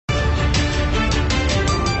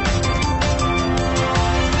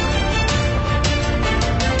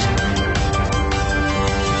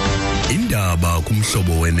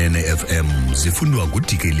kumhlobo wenene FM zifundwa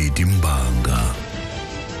ngudikeledi Mbanga.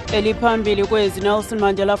 Eliphambili kwezi Nelson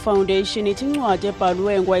Mandela Foundation ithi incwadi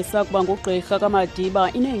ebhalwe ngowayesakuba ngugqirha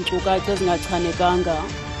kaMadiba ineenkcukacha ezingachanekanga.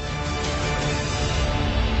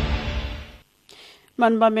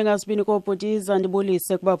 Manibambe ngasibini kobhutiza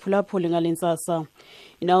ndibulise kubaphulaphuli ngalentsasa.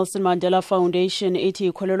 iNelson Mandela Foundation ithi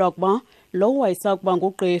ikholelwa kuba lo wayesakuba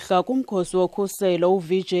ngugqirha kumkhosi wokhuselo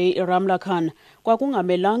uVJ Ramlakhan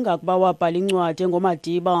kwakungamelanga kuba wabhala incwadi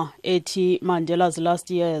ngoMadiba ethi Mandela's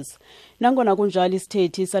Last Years. Nangona kunjalo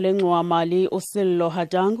isithethi sale ngxowa-mali uSillo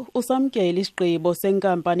Hadang usamkela isigqibo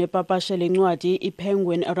senkampani epapashela incwadi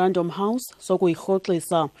iPenguin Random House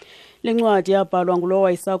sokuyirhoxisa. Le ncwadi yabhalwa ngulo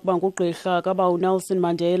wayesakuba ngugqirha kaNelson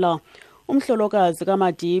Mandela. Umhlolokazi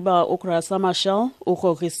kaMadiba uGraça Machel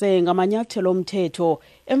ugrogrise ngamanyathelo omthetho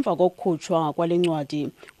emva kokukhutshwa kwale ncwadi.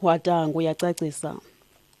 Hadang uyacacisa.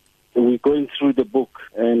 We're going through the book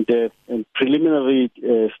and preliminary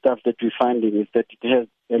stuff that we're finding is that it has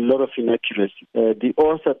a lot of inaccuracy. The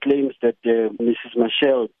author claims that Mrs.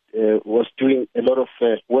 Machel was doing a lot of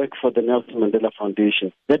work for the Nelson Mandela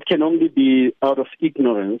Foundation. That can only be out of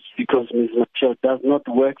ignorance because Mrs. Machel does not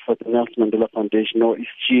work for the Nelson Mandela Foundation, nor is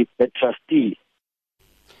she a trustee.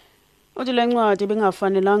 Uthi le ncwadi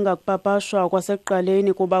bengafanelanga kupapashwa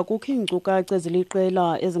kwasekuqaleni kuba kukho iinkcukacha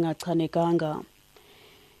eziliqela ezingachanekanga.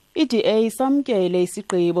 iDA samkele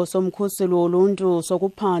isigqibo somkhuseli woluntu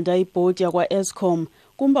sokuphanda ibhodi yakwa-Eskom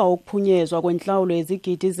kumba ukuphunyezwa kwentlawulo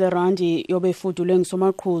yezigidi zerandi yobefudule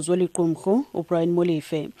ngusomaqhuzu weliqumrhu uBrian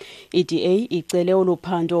Molefe. iDA icele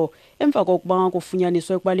oluphando emva kokuba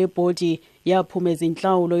kufunyaniswe ukuba le bhodi yaphumeza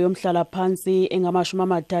intlawulo yomhlala-phantsi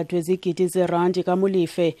engamashumi-30 ezigidi zerandi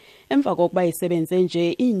kaMolefe emva kokuba isebenze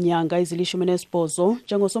nje iinyanga ezili-18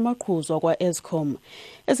 njengosomaqhuzu wakwa-Eskom.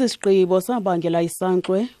 Esi sigqibo sabangela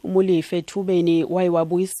isankxwe uMolefe ethubeni waye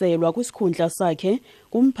wabuyiselwa kwisikhundla sakhe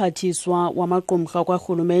kumphathiswa wamaqumrha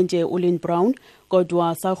kwarhulumente uLynn Brown,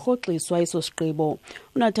 kodwa sarhoxiswa eso sigqibo.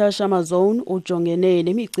 uNatasha Mazone ujongene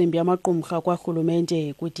nemicimbi yamaqumrha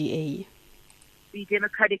kwarhulumente kwi-DA. The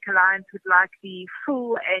Democratic Alliance would like the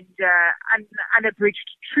full and unabridged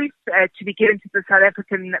truth to be given to the South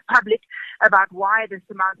African public about why this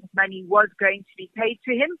amount of money was going to be paid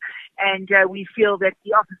to him. And we feel that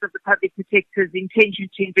the Office of the Public Protector's intention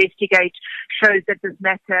to investigate shows that this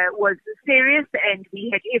matter was serious, and we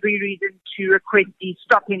had every reason to request the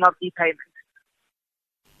stopping of the payment.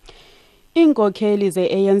 Iinkokheli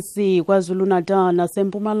ze-ANC KwaZulu-Natal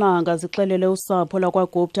naseMpumalanga zixelele usapho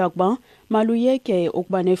lakwaGupta ukuba maluyeke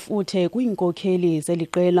ukuba nefuthe kwiinkokheli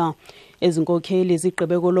zeliqela. Ezi nkokheli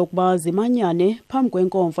zigqibe kolokuba zimanyane phambi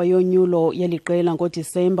kwenkomfa yonyulo yeliqela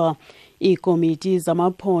ngoDisemba. Iikomiti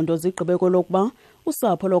zamaphondo zigqibe kolokuba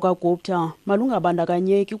usapho lwakwaGupta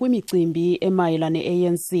malungabandakanyeki kwimicimbi emayela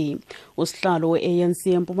ne-ANC. Usihlalo we-ANC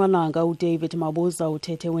eMpumalanga uDavid Mabuza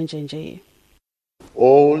uthethe wenjenje.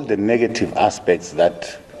 All the negative aspects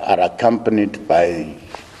that are accompanied by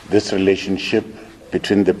this relationship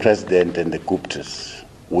between the president and the Guptas,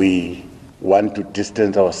 we want to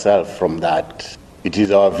distance ourselves from that. It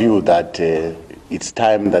is our view that it's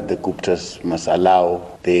time that the Guptas must allow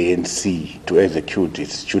the ANC to execute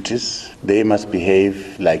its duties. They must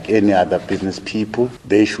behave like any other business people.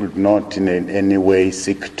 They should not in any way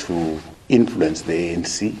seek to influence the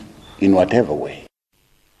ANC in whatever way.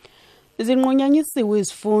 Zinqunyanyisiwe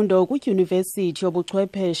izifundo kwidyunivesithi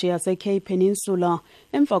yobuchwepheshe yaseCape Peninsula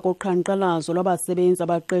emva koqhankqalazo lwabasebenzi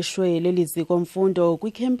abaqeshwe leli ziko mfundo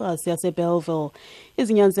kwikhempasi yaseBellville.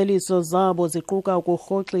 Izinyanzeliso zabo ziquka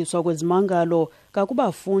ukurhoxiswa kwezimangalo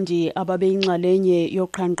kakubafundi ababeyinxalenye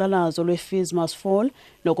yoqhankqalazo lwe-Fees Must Fall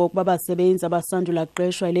nokokuba abasebenzi abasandula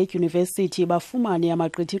kuqeshwa yile dyunivesithi bafumane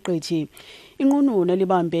amaqithiqithi. Inqununu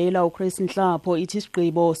elibambela uChris Nhlapho ithi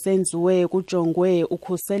isigqibo senziwe kujongwe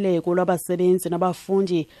ukhuseleko lwabasebenzi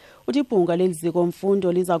nabafundi. Uthi ibhunga leliziko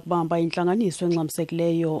mfundo liza kubamba intlanganiso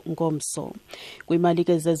engxamisekileyo ngomso.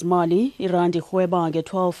 Kwimalike zezimali, irandi irhweba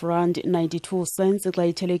nge-12.92 xa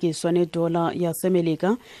ithelekiswa nedola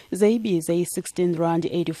yaseMelika, zeyibize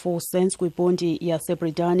i-16.84 kwiponti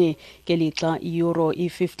yaseBritane, ngelixa i-euro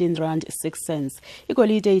i-15.06.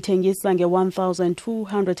 Igolide ithengisa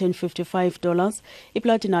nge-$1,255,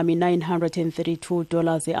 iplatinum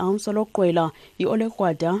i-$932 i-ounce lokuqwela,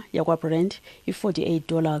 i-olekrwada yakwaBrent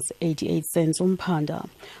i-$48 88 cents umphanda.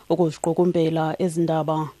 Ukuziqukumbela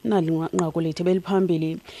ezindaba nalinqaku lethu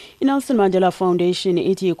beliphambili. iNelson Mandela Foundation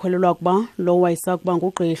ithi ikholelwa ukuba lo wayesakuba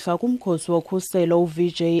ngugqirha kumkhosi wokhuselo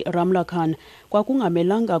uVJ Ramlakhan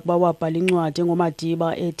kwakungamelanga ukuba wabhala incwadi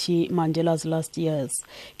ngoMadiba ethi Mandela's Last Years.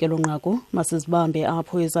 Ngelo nqaku masizibambe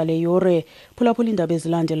apho ezale yure phulaphula indaba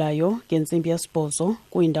ezilandelayo ngentsimbi yesibhozo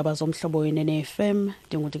kwiindaba zomhlobo wenene FM.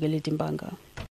 Ndingudikeleti Mbanga.